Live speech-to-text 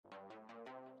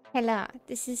Hello,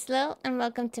 this is Lill and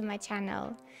welcome to my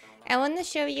channel. I want to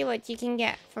show you what you can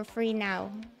get for free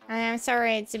now. And I'm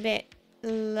sorry it's a bit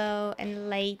low and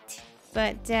late,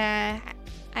 but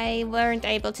I weren't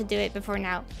able to do it before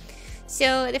now.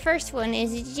 So the first one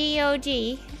is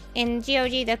GOG. In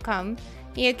GOG.com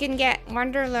you can get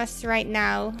Wanderlust right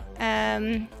now,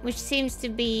 which seems to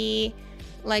be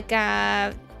like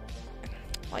a...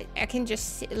 I can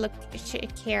just look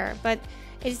here, but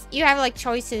you have like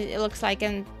choices, it looks like,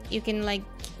 and you can like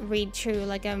read through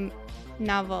like a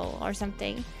novel or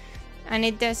something, and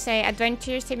it does say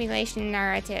adventure simulation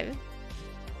narrative.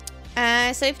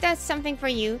 So if that's something for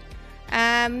you,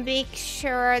 make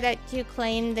sure that you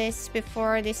claim this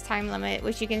before this time limit,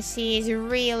 which you can see is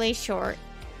really short.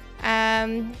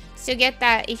 So get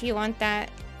that if you want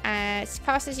that as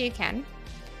fast as you can.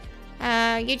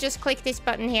 You just click this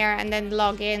button here and then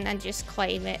log in and just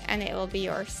claim it, and it will be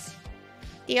yours.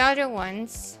 The other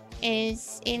ones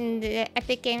is in the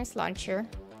Epic Games launcher,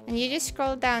 and you just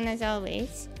scroll down as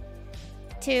always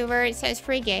to where it says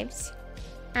free games,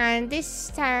 and this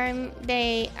time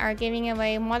they are giving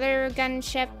away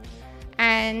Mothergunship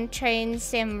and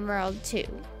Transsiberian World 2.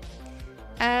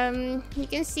 You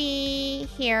can see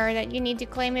here that you need to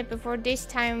claim it before this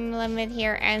time limit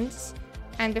here ends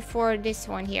and before this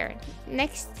one here.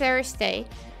 Next Thursday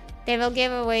they will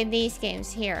give away these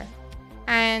games here,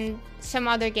 and some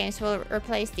other games will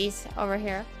replace these over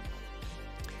here.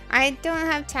 I don't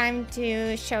have time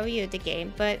to show you the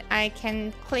game, but I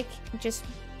can click just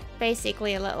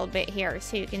basically a little bit here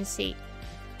so you can see.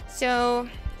 So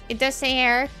it does say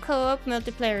here co-op,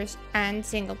 multiplayer and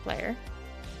single player.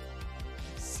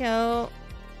 So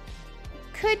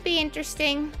could be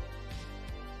interesting.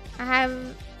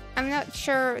 I'm not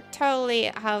sure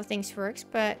totally how things works,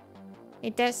 but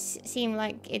it does seem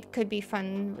like it could be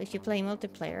fun if you play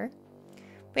multiplayer.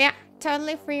 But yeah,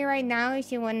 totally free right now if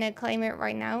you want to claim it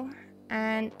right now.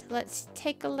 And let's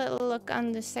take a little look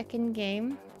on the second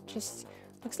game. Just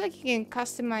looks like you can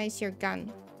customize your gun.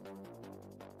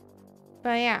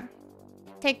 But yeah,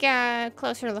 take a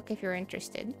closer look if you're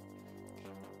interested.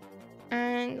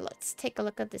 And let's take a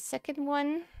look at the second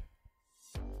one.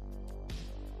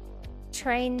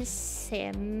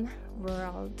 Transsiberian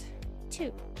World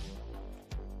 2.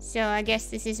 So I guess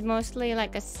this is mostly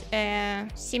like a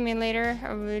simulator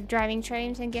of driving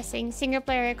trains, I'm guessing. Single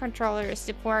player controller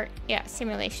support, yeah,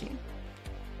 simulation.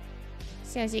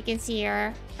 So as you can see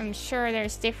here, I'm sure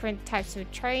there's different types of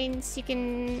trains you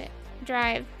can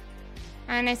drive.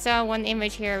 And I saw one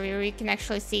image here where you can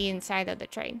actually see inside of the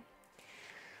train.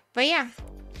 But yeah,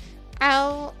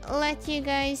 I'll let you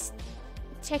guys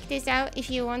check this out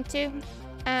if you want to.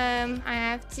 I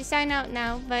have to sign out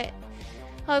now, but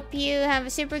hope you have a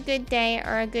super good day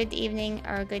or a good evening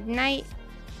or a good night.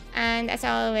 And as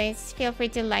always, feel free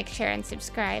to like, share, and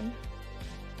subscribe.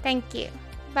 Thank you.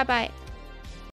 Bye-bye.